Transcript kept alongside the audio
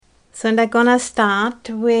So, and I'm gonna start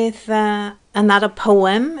with another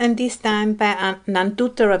poem, and this time by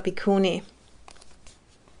Santacitta Bhikkhuni.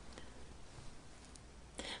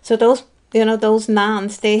 So those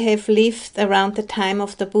nuns, they have lived around the time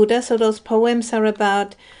of the Buddha. So those poems are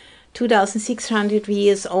about 2,600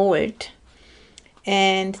 years old.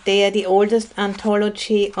 And they are the oldest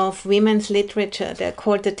anthology of women's literature. They're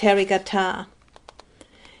called the Therigatha.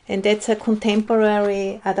 And that's a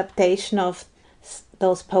contemporary adaptation of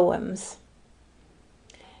those poems.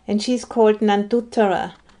 And she's called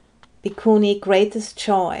Santacitta Bhikkhuni, Greatest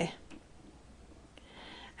Joy.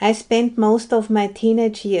 I spent most of my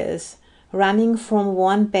teenage years running from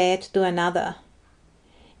one bed to another.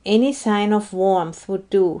 Any sign of warmth would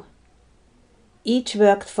do. Each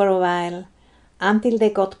worked for a while, until they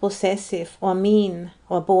got possessive or mean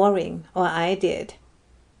or boring, or I did.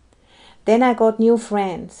 Then I got new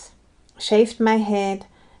friends, shaved my head,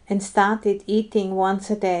 and started eating once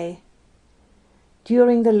a day.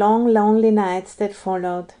 During the long, lonely nights that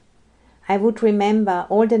followed, I would remember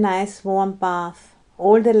all the nice warm baths,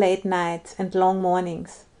 all the late nights and long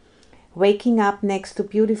mornings, waking up next to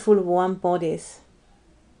beautiful warm bodies.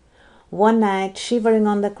 One night, shivering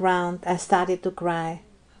on the ground, I started to cry.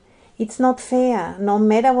 It's not fair. No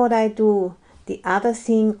matter what I do, the other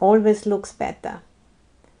thing always looks better.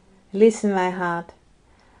 Listen, my heart.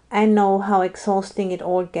 I know how exhausting it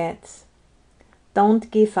all gets.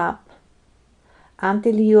 Don't give up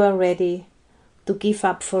until you are ready to give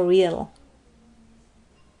up for real.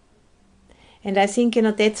 And I think,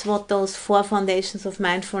 that's what those 4 foundations of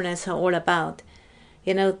mindfulness are all about.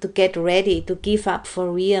 To get ready, to give up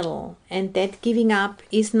for real. And that giving up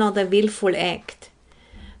is not a willful act.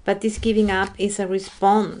 But this giving up is a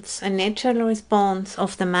response, a natural response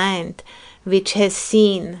of the mind, which has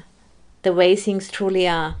seen the way things truly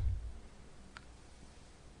are.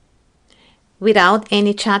 Without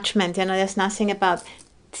any judgment, there's nothing about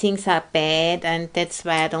things are bad and that's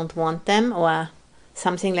why I don't want them or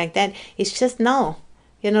something like that. It's just no.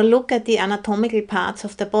 Look at the anatomical parts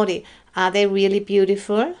of the body. Are they really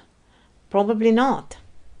beautiful? Probably not.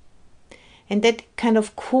 And that kind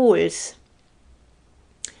of cools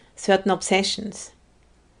certain obsessions.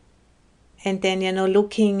 And then,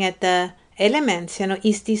 looking at the elements,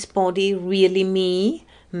 is this body really me,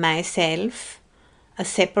 myself, a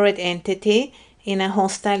separate entity in a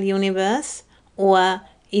hostile universe? Or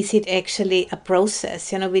is it actually a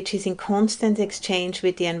process, which is in constant exchange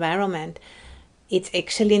with the environment? It's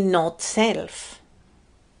actually not self.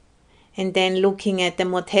 And then looking at the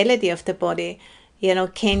mortality of the body,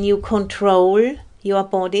 can you control your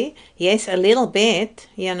body? Yes, a little bit,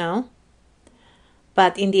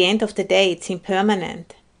 but in the end of the day, it's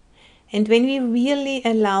impermanent. And when we really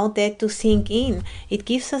allow that to sink in, it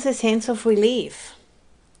gives us a sense of relief.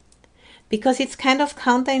 Because it's kind of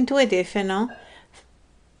counterintuitive,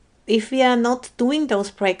 If we are not doing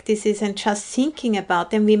those practices and just thinking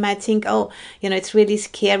about them, we might think, it's really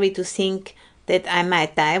scary to think that I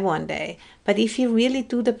might die one day. But if you really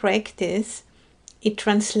do the practice, it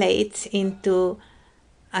translates into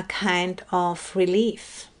a kind of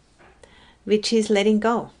relief, which is letting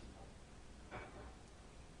go.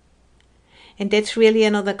 And that's really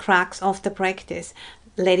another crux of the practice,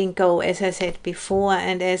 letting go, as I said before.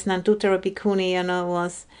 And as Santacitta Bhikkhuni,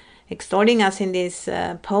 was extolling us in this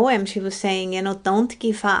poem, she was saying, don't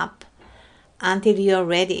give up until you're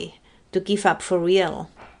ready to give up for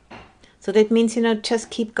real. So that means,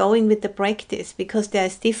 just keep going with the practice, because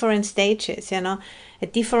there's different stages,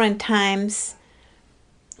 at different times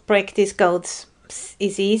practice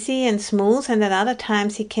is easy and smooth, and at other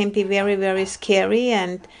times it can be very, very scary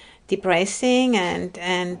and depressing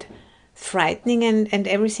and frightening and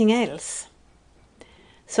everything else.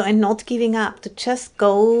 So, and not giving up, to just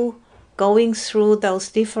going through those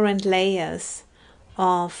different layers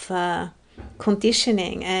of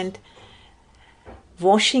conditioning and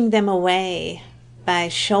washing them away by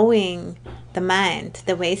showing the mind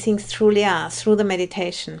the way things truly are through the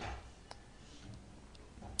meditation.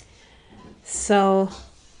 So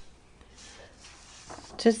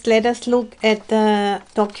just let us look at the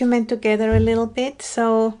document together a little bit.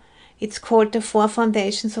 So it's called the 4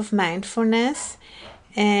 Foundations of Mindfulness.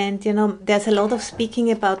 And, there's a lot of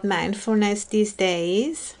speaking about mindfulness these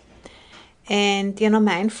days. And,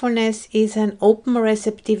 mindfulness is an open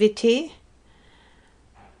receptivity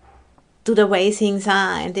to the way things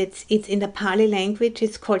are. And it's in the Pali language,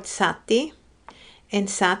 it's called sati. And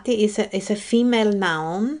sati is a female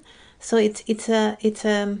noun. So it's a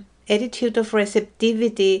attitude of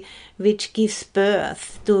receptivity which gives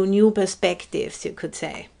birth to new perspectives, you could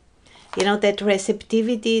say. That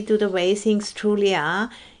receptivity to the way things truly are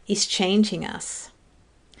is changing us.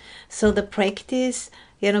 So the practice,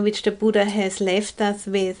 which the Buddha has left us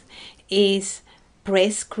with, is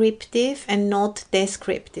prescriptive and not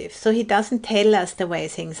descriptive. So he doesn't tell us the way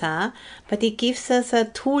things are, but he gives us a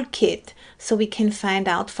toolkit so we can find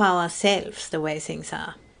out for ourselves the way things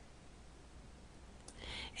are.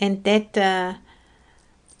 And that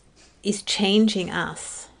is changing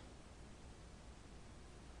us.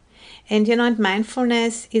 And and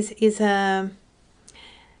mindfulness is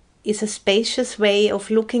a spacious way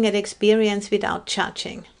of looking at experience without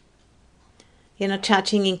judging.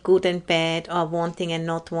 Judging in good and bad, or wanting and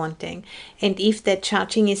not wanting. And if that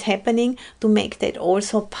judging is happening, to make that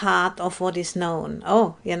also part of what is known.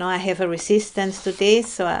 Oh, I have a resistance to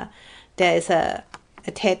this, or there is a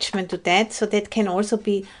attachment to that, so that can also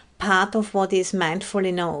be part of what is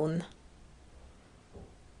mindfully known.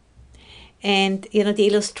 And the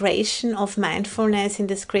illustration of mindfulness in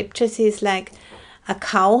the scriptures is like a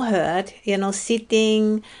cowherd,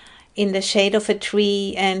 sitting in the shade of a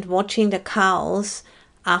tree and watching the cows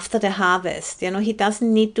after the harvest. He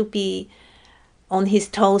doesn't need to be on his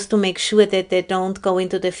toes to make sure that they don't go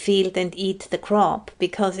into the field and eat the crop,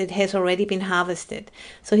 because it has already been harvested.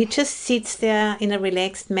 So he just sits there in a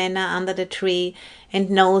relaxed manner under the tree and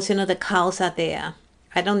knows, the cows are there.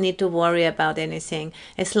 I don't need to worry about anything.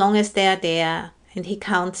 As long as they are there, and he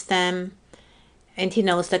counts them, and he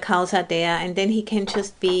knows the cows are there, and then he can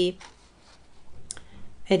just be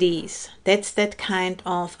at ease. That's that kind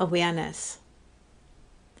of awareness,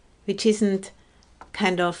 which isn't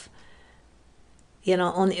kind of,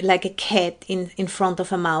 only like a cat in front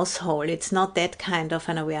of a mouse hole. It's not that kind of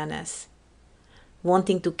an awareness.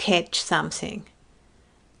 Wanting to catch something,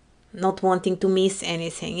 not wanting to miss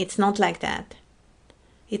anything. It's not like that.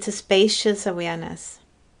 It's a spacious awareness.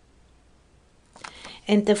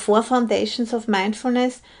 And the 4 foundations of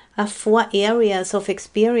mindfulness are 4 areas of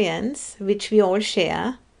experience which we all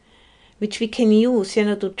share, which we can use,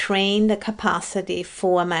 to train the capacity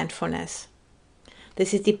for mindfulness.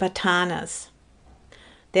 This is the patanas.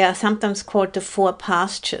 They are sometimes called the 4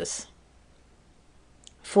 pastures,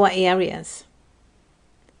 4 areas.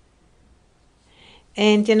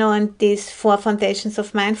 And, and these 4 foundations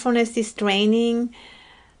of mindfulness, this training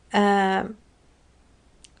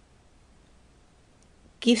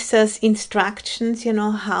gives us instructions,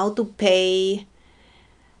 how to pay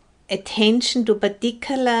attention to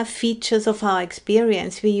particular features of our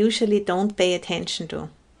experience we usually don't pay attention to.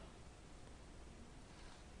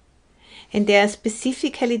 And they are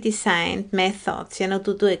specifically designed methods,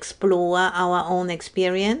 to explore our own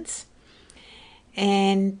experience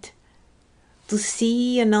and to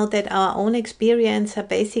see, that our own experience are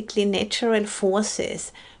basically natural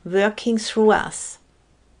forces working through us,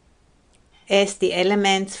 as the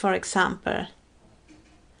elements, for example,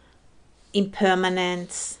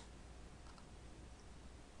 impermanence,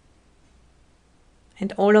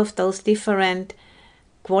 and all of those different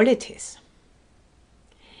qualities.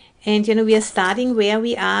 And we are starting where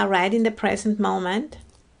we are right in the present moment.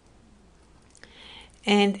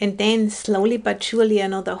 And then slowly but surely,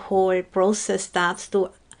 the whole process starts to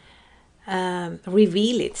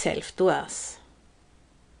reveal itself to us.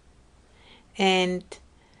 And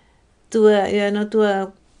to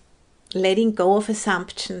a letting go of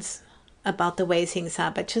assumptions about the way things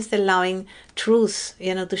are, but just allowing truth,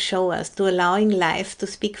 to show us, to allowing life to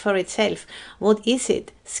speak for itself. What is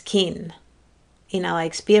it? Skin in our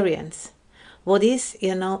experience. What is,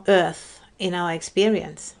 earth in our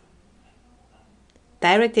experience?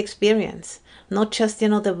 Direct experience, not just,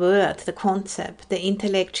 the word, the concept, the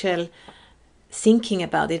intellectual thinking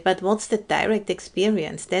about it, but what's the direct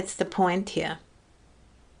experience? That's the point here.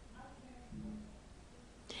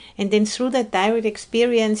 And then through that direct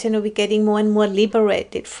experience, we're getting more and more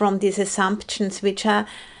liberated from these assumptions, which are,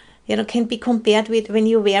 can be compared with when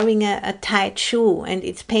you're wearing a tight shoe and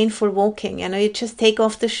it's painful walking. You just take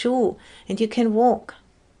off the shoe and you can walk.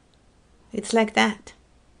 It's like that.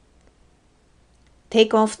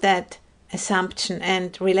 Take off that assumption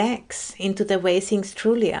and relax into the way things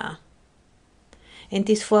truly are. And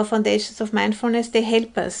these 4 foundations of mindfulness, they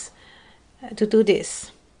help us to do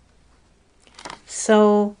this.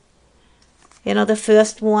 So, the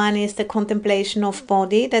first one is the contemplation of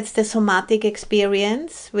body. That's the somatic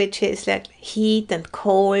experience, which is like heat and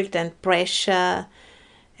cold and pressure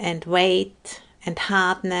and weight and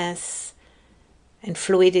hardness and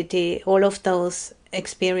fluidity, all of those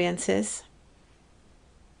experiences.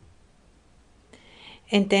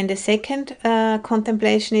 And then the second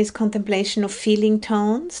contemplation is contemplation of feeling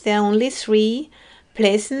tones. There are only 3,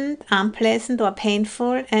 pleasant, unpleasant, or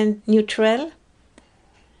painful, and neutral.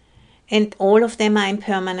 And all of them are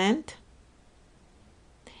impermanent.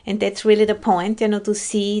 And that's really the point, to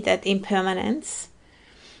see that impermanence.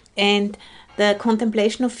 And the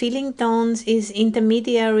contemplation of feeling tones is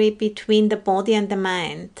intermediary between the body and the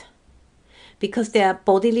mind, because there are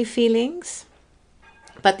bodily feelings,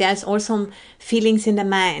 but there's also feelings in the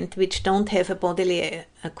mind which don't have a bodily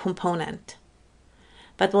component.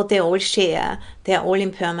 But what they all share, they are all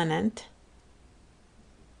impermanent.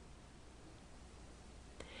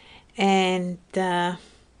 And the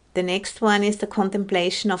next one is the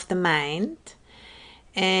contemplation of the mind.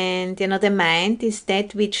 And the mind is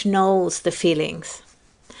that which knows the feelings.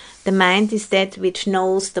 The mind is that which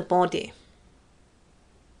knows the body.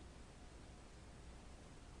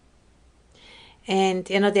 And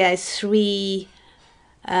there are three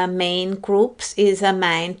main groups: is a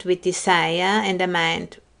mind with desire and a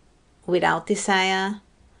mind without desire,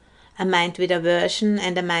 a mind with aversion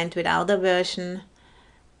and a mind without aversion,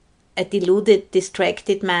 a deluded,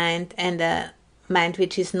 distracted mind, and a mind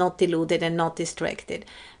which is not deluded and not distracted.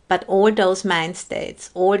 But all those mind states,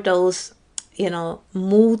 all those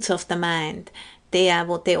moods of the mind, they are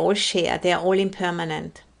what they all share. They are all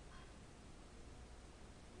impermanent.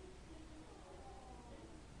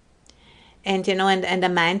 And and a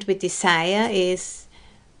mind with desire is,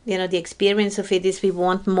 the experience of it is we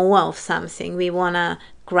want more of something. We want to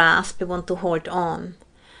grasp, we want to hold on.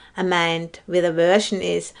 A mind with aversion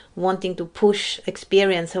is wanting to push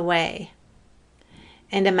experience away.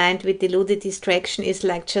 And a mind with deluded distraction is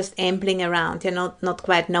like just ambling around, not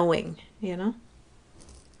quite knowing,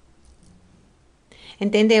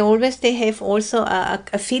 And then they have also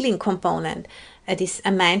a feeling component.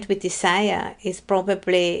 A mind with desire is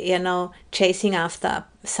probably, chasing after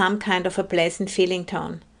some kind of a pleasant feeling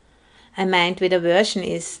tone. A mind with aversion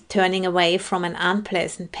is turning away from an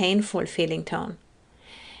unpleasant, painful feeling tone.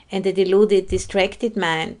 And the deluded, distracted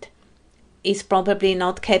mind is probably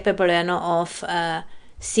not capable of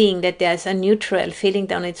seeing that there's a neutral feeling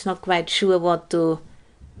tone. It's not quite sure what to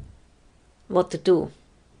do.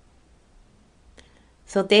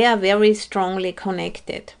 So they are very strongly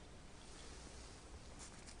connected.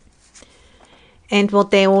 And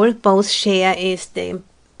what they all both share is the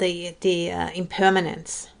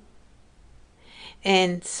impermanence.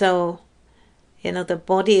 And so, the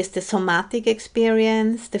body is the somatic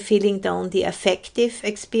experience, the feeling tone, the affective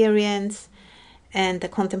experience, and the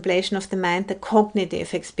contemplation of the mind, the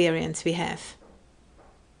cognitive experience we have.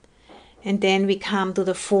 And then we come to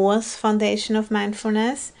the fourth foundation of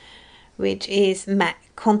mindfulness, which is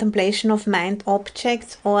contemplation of mind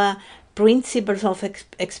objects or principles of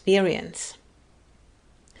experience.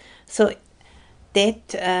 So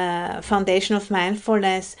that foundation of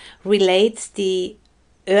mindfulness relates the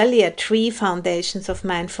earlier three foundations of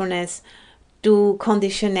mindfulness to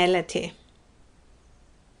conditionality.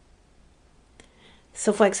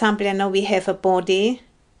 So for example, we have a body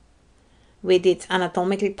with its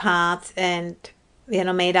anatomical parts and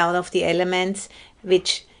made out of the elements,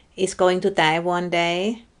 which is going to die one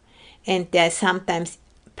day, and there are sometimes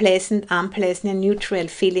pleasant, unpleasant and neutral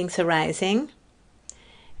feelings arising.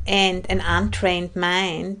 And an untrained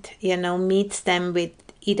mind, meets them with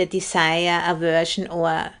either desire, aversion,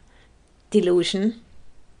 or delusion.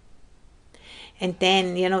 And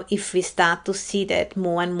then, if we start to see that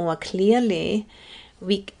more and more clearly,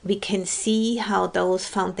 we can see how those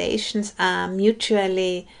foundations are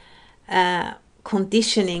mutually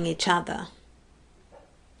conditioning each other.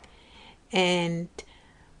 And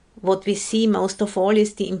what we see most of all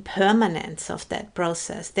is the impermanence of that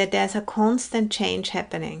process, that there's a constant change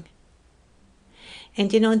happening.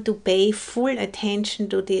 And to pay full attention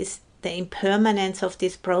to this, the impermanence of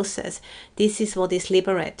this process, this is what is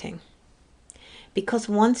liberating. Because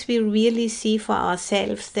once we really see for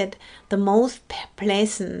ourselves that the most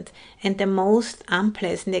pleasant and the most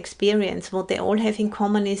unpleasant experience, what they all have in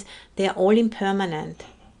common is they are all impermanent.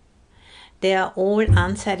 They are all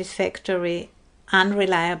unsatisfactory,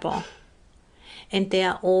 unreliable, and they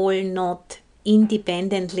are all not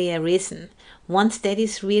independently arisen. Once that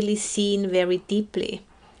is really seen very deeply,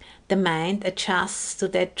 the mind adjusts to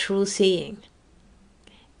that true seeing.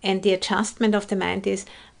 And the adjustment of the mind is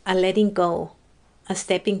a letting go, a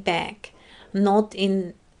stepping back, not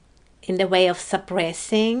in the way of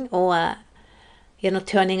suppressing or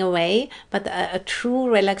turning away, but a true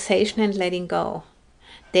relaxation and letting go.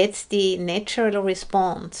 That's the natural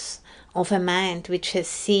response of a mind which has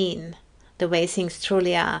seen the way things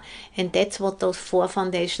truly are. And that's what those four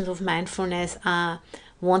foundations of mindfulness are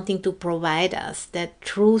wanting to provide us, that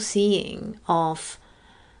true seeing of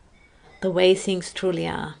the way things truly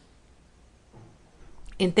are.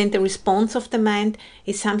 And then the response of the mind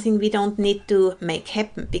is something we don't need to make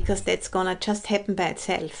happen, because that's gonna just happen by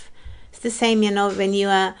itself. It's the same, when you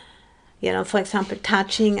are, for example,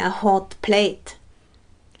 touching a hot plate.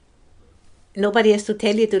 Nobody has to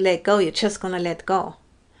tell you to let go. You're just going to let go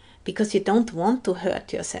because you don't want to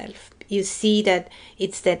hurt yourself. You see that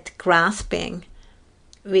it's that grasping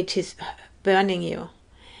which is burning you.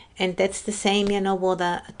 And that's the same, what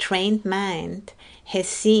a trained mind has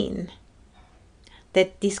seen,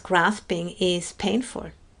 that this grasping is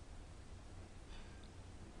painful.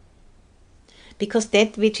 Because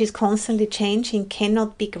that which is constantly changing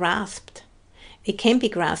cannot be grasped. It can be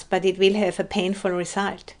grasped, but it will have a painful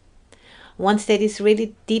result. Once that is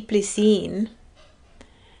really deeply seen,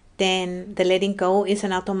 then the letting go is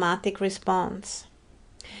an automatic response.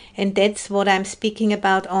 And that's what I'm speaking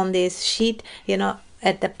about on this sheet,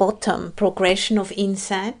 at the bottom, progression of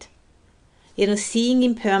insight. Seeing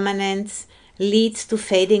impermanence leads to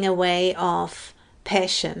fading away of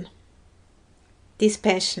passion. This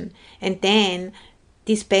passion. And then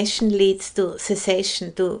this passion leads to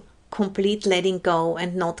cessation, to complete letting go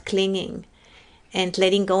and not clinging. And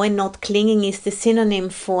letting go and not clinging is the synonym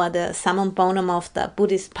for the summum bonum of the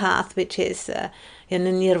Buddhist path, which is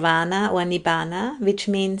nirvana or nibbana, which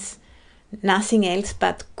means nothing else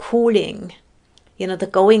but cooling, the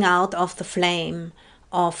going out of the flame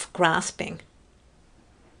of grasping.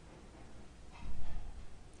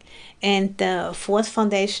 And the fourth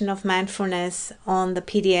foundation of mindfulness on the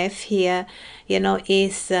PDF here,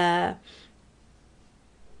 is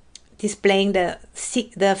displaying the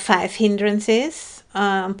 5 hindrances.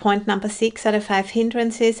 Point number 6 are the 5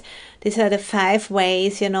 hindrances. These are the 5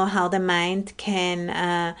 ways, how the mind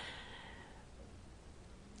can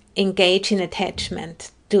engage in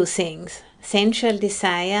attachment to things. Sensual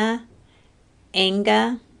desire,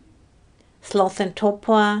 anger, sloth and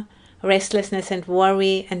torpor, restlessness and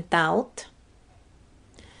worry, and doubt.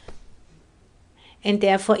 And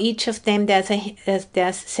therefore each of them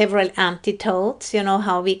there's several antidotes,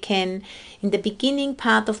 how we can, in the beginning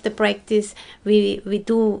part of the practice, we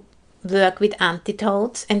do work with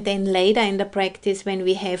antidotes, and then later in the practice, when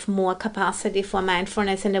we have more capacity for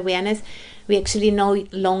mindfulness and awareness, we actually no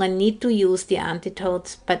longer need to use the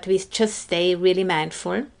antidotes, but we just stay really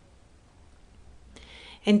mindful.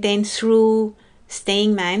 And then through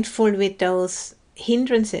staying mindful with those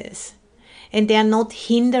hindrances, and they are not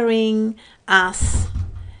hindering us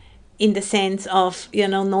in the sense of,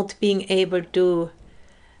 not being able to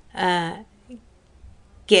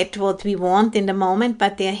get what we want in the moment,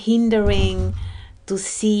 but they are hindering to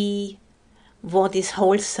see what is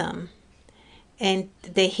wholesome. And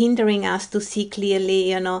they're hindering us to see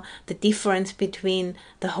clearly, the difference between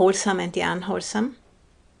the wholesome and the unwholesome.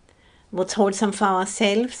 What's wholesome for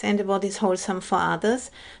ourselves and what is wholesome for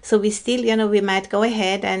others. So we still, we might go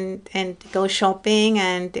ahead and go shopping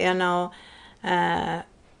and,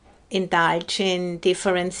 indulge in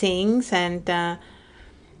different things and,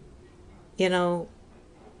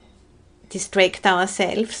 distract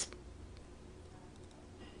ourselves.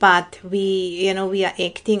 But we are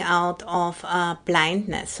acting out of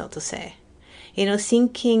blindness, so to say.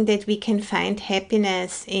 Thinking that we can find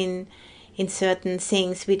happiness in certain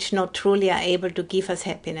things which not truly are able to give us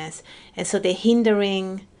happiness. And so they're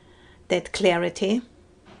hindering that clarity.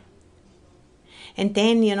 And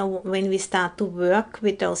then, when we start to work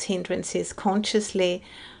with those hindrances consciously,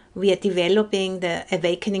 we are developing the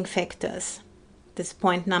awakening factors. That's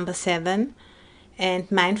point number 7.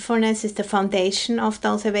 And mindfulness is the foundation of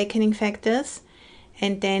those awakening factors.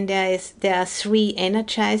 And then there are 3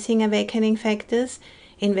 energizing awakening factors: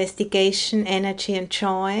 investigation, energy, and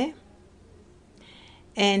joy.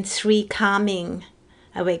 And 3 calming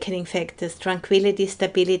awakening factors: tranquility,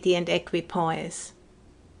 stability, and equipoise.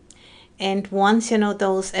 And once,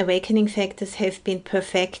 those awakening factors have been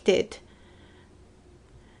perfected,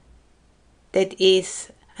 that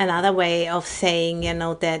is another way of saying,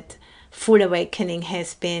 that full awakening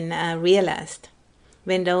has been realized,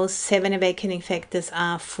 when those 7 awakening factors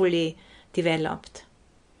are fully developed.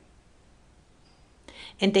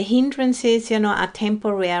 And the hindrances, are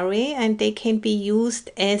temporary, and they can be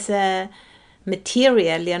used as a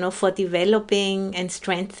material, for developing and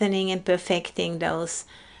strengthening and perfecting those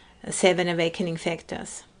 7 awakening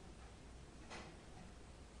factors.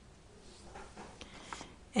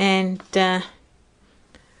 And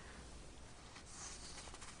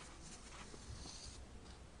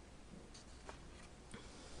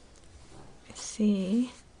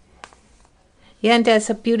see. Yeah, and there's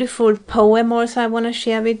a beautiful poem also I want to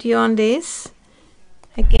share with you on this.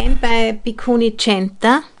 Again by Bhikkhuni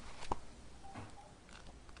Chenta.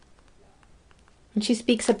 And she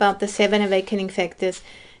speaks about the 7 awakening factors.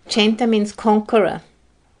 Chenta means conqueror.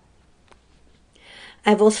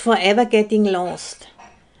 I was forever getting lost.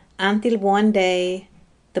 until one day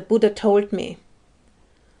the Buddha told me,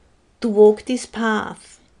 to walk this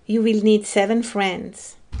path, you will need 7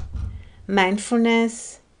 friends: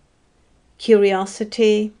 mindfulness,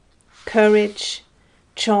 curiosity, courage,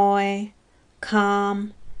 joy,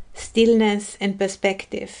 calm, stillness, and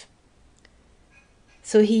perspective.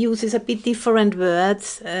 So he uses a bit different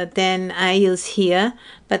words than I use here,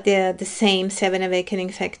 but they are the same 7 awakening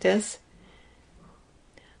factors.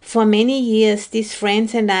 For many years, these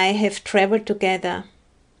friends and I have traveled together,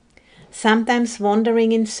 sometimes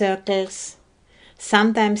wandering in circles,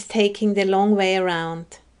 sometimes taking the long way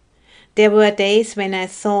around. There were days when I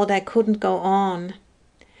thought I couldn't go on.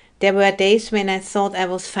 There were days when I thought I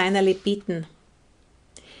was finally beaten.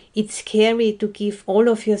 It's scary to give all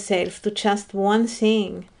of yourself to just one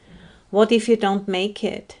thing. What if you don't make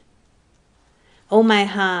it? Oh my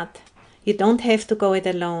heart, you don't have to go it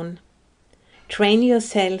alone. Train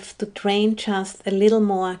yourself to train just a little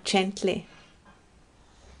more gently.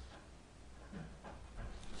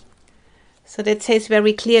 So that says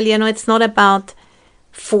very clearly, it's not about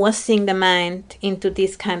forcing the mind into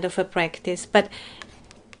this kind of a practice, but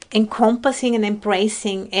encompassing and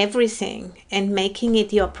embracing everything and making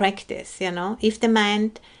it your practice. If the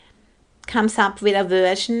mind comes up with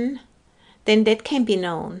aversion, then that can be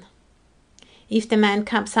known. If the mind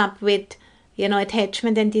comes up with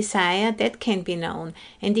attachment and desire, that can be known,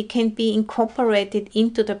 and it can be incorporated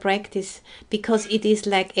into the practice, because it is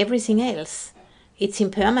like everything else. It's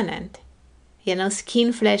impermanent.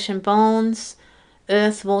 Skin, flesh and bones,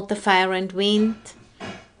 earth, water, fire and wind,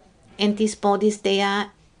 and these bodies, they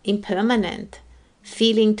are impermanent.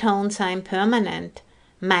 Feeling tones are impermanent.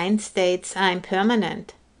 Mind states are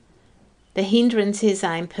impermanent. The hindrances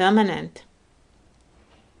are impermanent.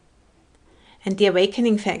 And the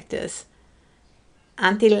awakening factors,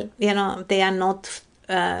 until they are not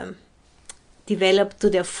developed to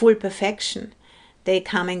their full perfection, they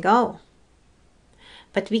come and go.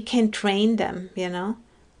 But we can train them,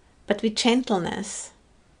 but with gentleness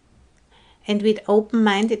and with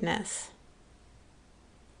open-mindedness.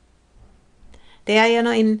 They are,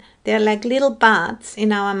 they are like little buds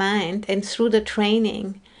in our mind, and through the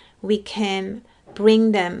training, we can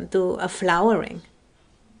bring them to a flowering.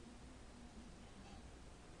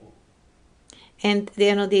 And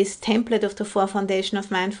this template of the 4 foundation of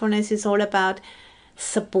mindfulness is all about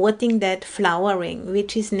supporting that flowering,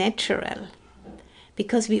 which is natural,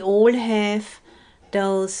 because we all have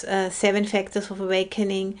those 7 factors of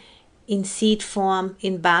awakening in seed form,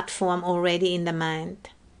 in bud form already in the mind.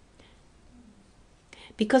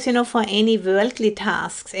 Because, for any worldly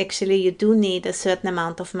tasks, actually, you do need a certain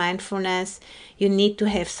amount of mindfulness. You need to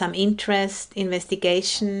have some interest,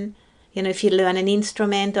 investigation. If you learn an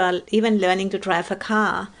instrument or even learning to drive a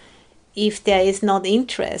car, if there is not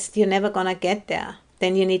interest, you're never going to get there.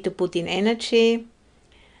 Then you need to put in energy.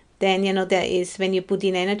 Then, there is, when you put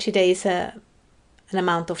in energy, there is an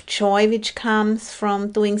amount of joy which comes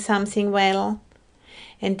from doing something well.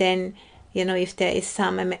 And then, if there is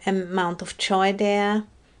some amount of joy there,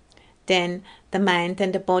 then the mind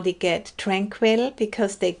and the body get tranquil,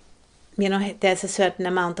 because they, there's a certain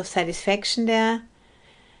amount of satisfaction there.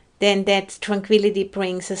 Then that tranquility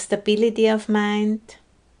brings a stability of mind.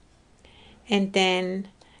 And then,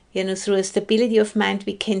 through a stability of mind,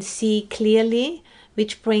 we can see clearly,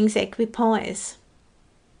 which brings equipoise.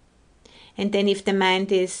 And then if the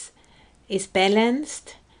mind is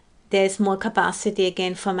balanced, there's more capacity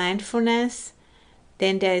again for mindfulness.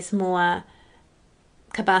 Then there is more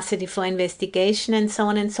capacity for investigation, and so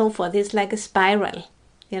on and so forth. It's like a spiral,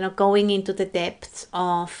 going into the depths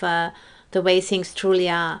of the way things truly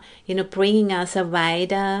are, bringing us a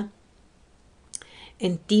wider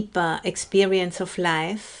and deeper experience of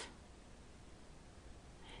life.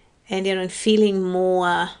 And, feeling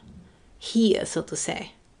more here, so to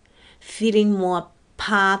say. Feeling more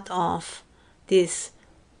part of this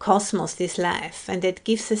cosmos, this life. And that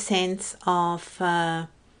gives a sense of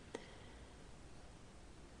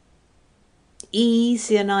ease,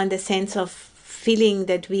 in the sense of feeling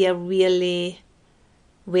that we are really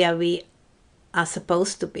where we are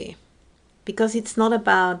supposed to be. Because it's not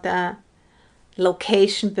about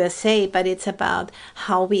location per se, but it's about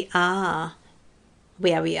how we are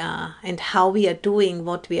where we are and how we are doing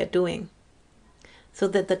what we are doing. So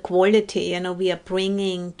that the quality, we are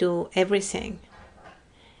bringing to everything.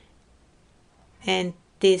 And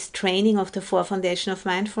this training of the 4 foundation of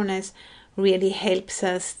mindfulness really helps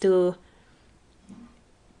us to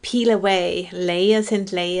peel away layers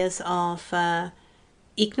and layers of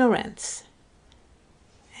ignorance,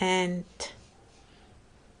 and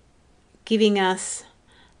giving us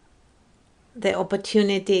the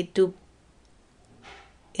opportunity to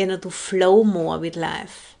to flow more with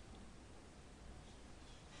life.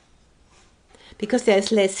 Because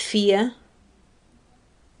there's less fear.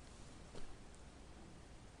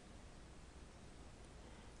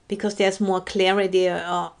 Because there's more clarity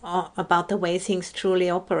about the way things truly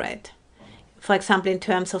operate. For example, in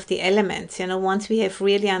terms of the elements, once we have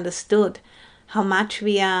really understood how much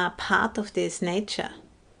we are part of this nature,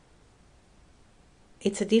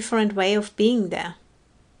 it's a different way of being there.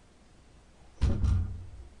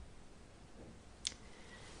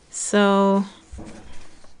 So,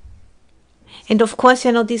 and of course,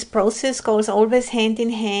 this process goes always hand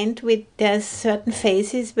in hand with, there's certain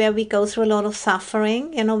phases where we go through a lot of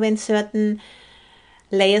suffering, when certain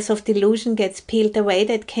layers of delusion gets peeled away,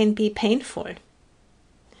 that can be painful.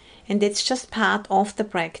 And it's just part of the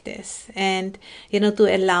practice. And,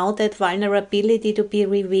 to allow that vulnerability to be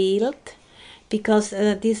revealed, because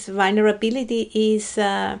this vulnerability is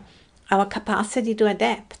our capacity to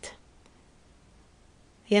adapt.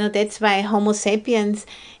 That's why Homo sapiens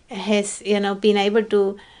has, been able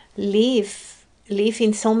to live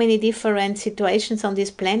in so many different situations on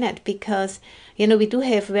this planet, because, we do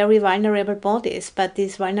have very vulnerable bodies, but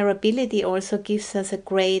this vulnerability also gives us a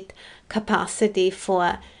great capacity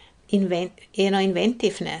for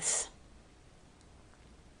inventiveness.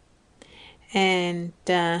 And,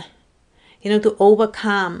 to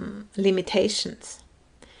overcome limitations.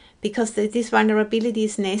 Because this vulnerability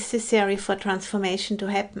is necessary for transformation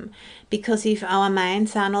to happen. Because if our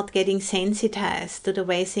minds are not getting sensitized to the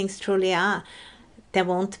way things truly are, there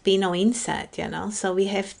won't be no insight, So we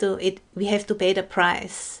have to pay the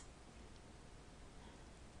price.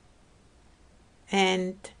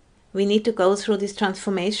 And we need to go through this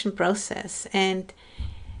transformation process. And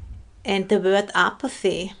the word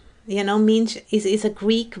apathy, means is a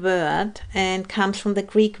Greek word and comes from the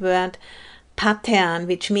Greek word pathean,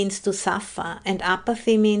 which means to suffer, and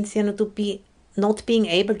apathy means to be not being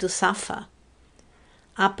able to suffer.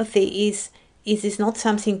 Apathy is not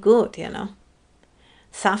something good,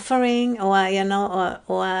 Suffering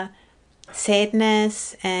or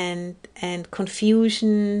sadness and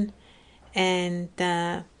confusion and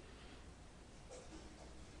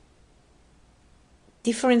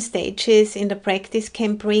different stages in the practice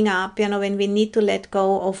can bring up, when we need to let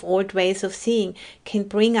go of old ways of seeing, can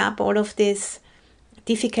bring up all of these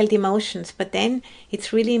difficult emotions. But then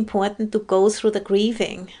it's really important to go through the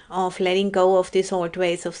grieving of letting go of these old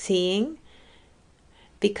ways of seeing,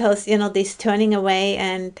 because, this turning away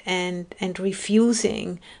and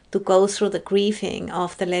refusing to go through the grieving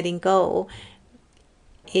of the letting go,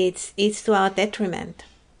 it's to our detriment.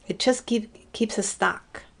 It just keeps us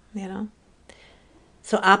stuck,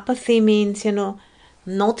 So apathy means,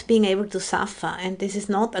 not being able to suffer, and this is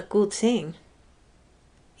not a good thing.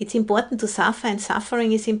 It's important to suffer, and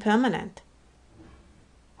suffering is impermanent.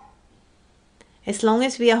 As long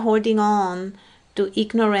as we are holding on to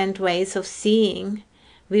ignorant ways of seeing,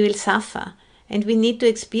 we will suffer, and we need to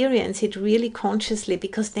experience it really consciously,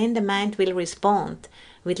 because then the mind will respond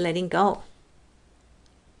with letting go.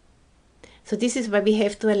 So this is why we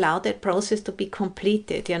have to allow that process to be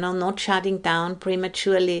completed, not shutting down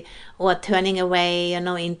prematurely or turning away,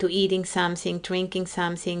 into eating something, drinking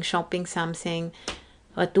something, shopping something,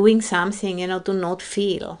 or doing something, to not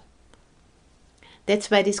feel. That's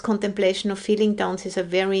why this contemplation of feeling tones is a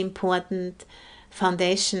very important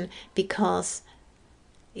foundation, because,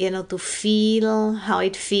 to feel how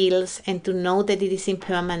it feels and to know that it is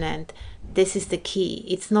impermanent, this is the key.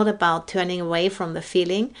 It's not about turning away from the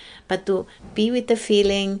feeling, but to be with the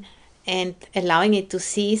feeling and allowing it to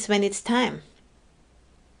cease when it's time.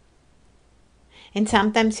 And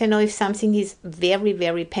sometimes, if something is very,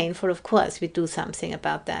 very painful, of course, we do something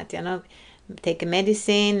about that, take a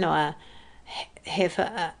medicine or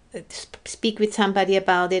have speak with somebody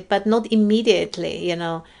about it, but not immediately,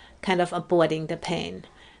 kind of aborting the pain,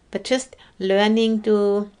 but just learning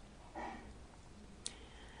to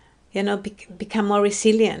become more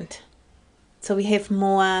resilient. So we have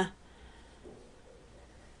more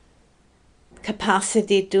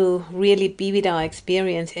capacity to really be with our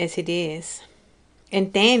experience as it is.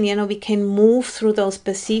 And then, we can move through those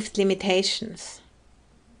perceived limitations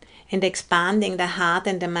and expanding the heart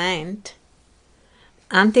and the mind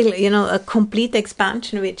until, a complete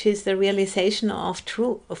expansion, which is the realization of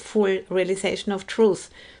truth, a full realization of truth.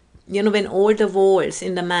 When all the walls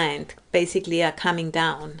in the mind basically are coming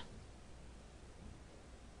down.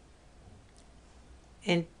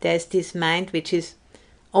 And there's this mind which is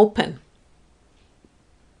open,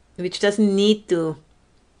 which doesn't need to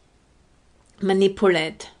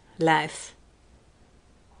manipulate life.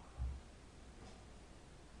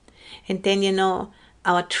 And then,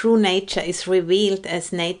 our true nature is revealed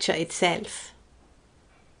as nature itself,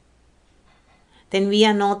 then we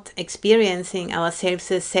are not experiencing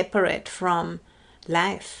ourselves as separate from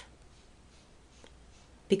life.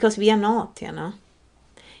 Because we are not,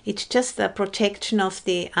 It's just a projection of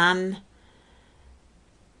the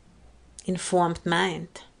uninformed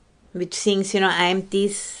mind, which thinks, I'm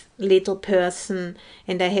this little person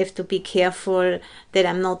and I have to be careful that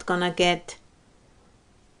I'm not gonna get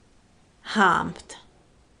harmed.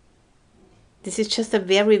 This is just a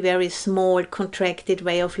very, very small, contracted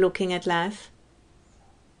way of looking at life.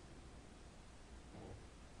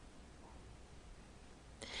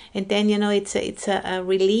 And then, it's a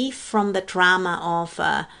relief from the drama of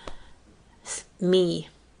me.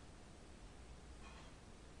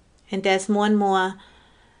 And there's more and more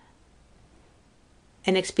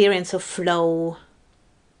an experience of flow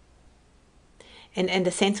and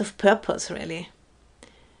a sense of purpose, really.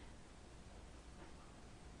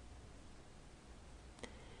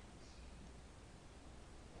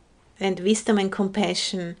 And wisdom and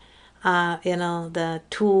compassion are, the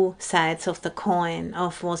two sides of the coin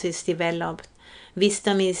of what is developed.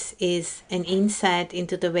 Wisdom is an insight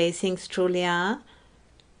into the way things truly are.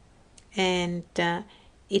 And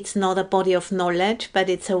it's not a body of knowledge, but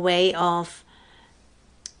it's a way of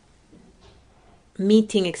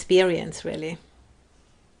meeting experience, really.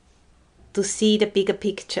 To see the bigger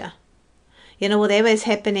picture. Whatever is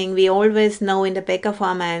happening, we always know in the back of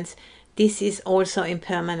our minds, this is also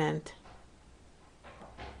impermanent.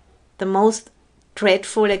 The most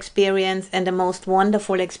dreadful experience and the most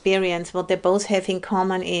wonderful experience, what they both have in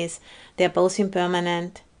common is they're both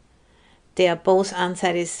impermanent. They are both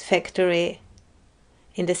unsatisfactory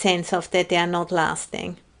in the sense of that they are not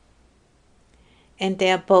lasting. And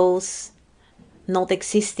they are both not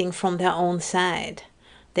existing from their own side.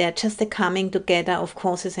 They are just a coming together of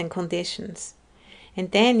causes and conditions.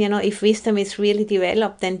 And then, if wisdom is really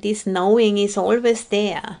developed, then this knowing is always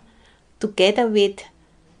there, together with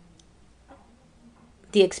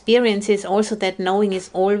the experience is also that knowing is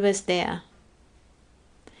always there.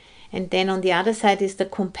 And then on the other side is the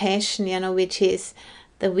compassion, which is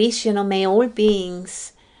the wish, may all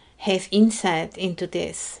beings have insight into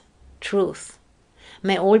this truth.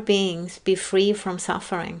 May all beings be free from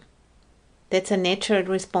suffering. That's a natural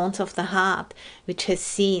response of the heart, which has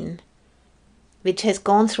seen, which has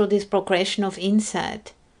gone through this progression of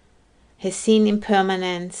insight, has seen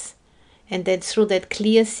impermanence, and then through that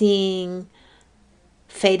clear seeing,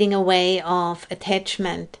 fading away of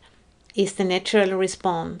attachment is the natural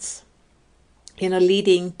response,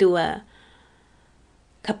 leading to a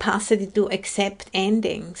capacity to accept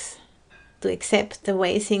endings, to accept the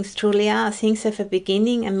way things truly are. Things have a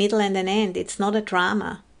beginning, a middle, and an end. It's not a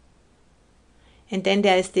drama. And then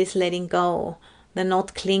there is this letting go, the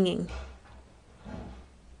not clinging.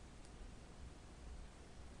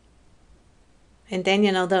 And then,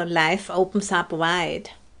 the life opens up wide.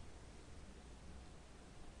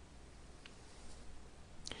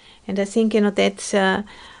 And I think, that's,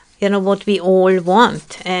 what we all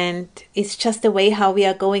want. And it's just the way how we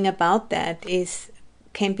are going about that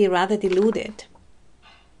can be rather deluded.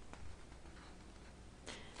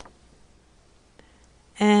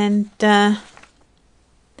 And I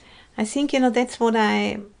think, that's what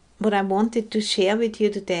I wanted to share with you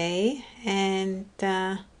today. And,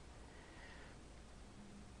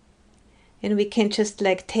 we can just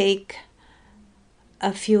take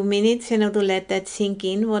a few minutes, to let that sink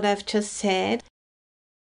in, what I've just said.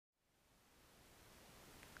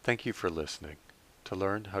 Thank you for listening. To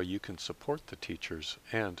learn how you can support the teachers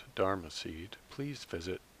and Dharma Seed, please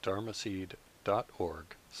visit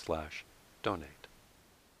dharmaseed.org/donate.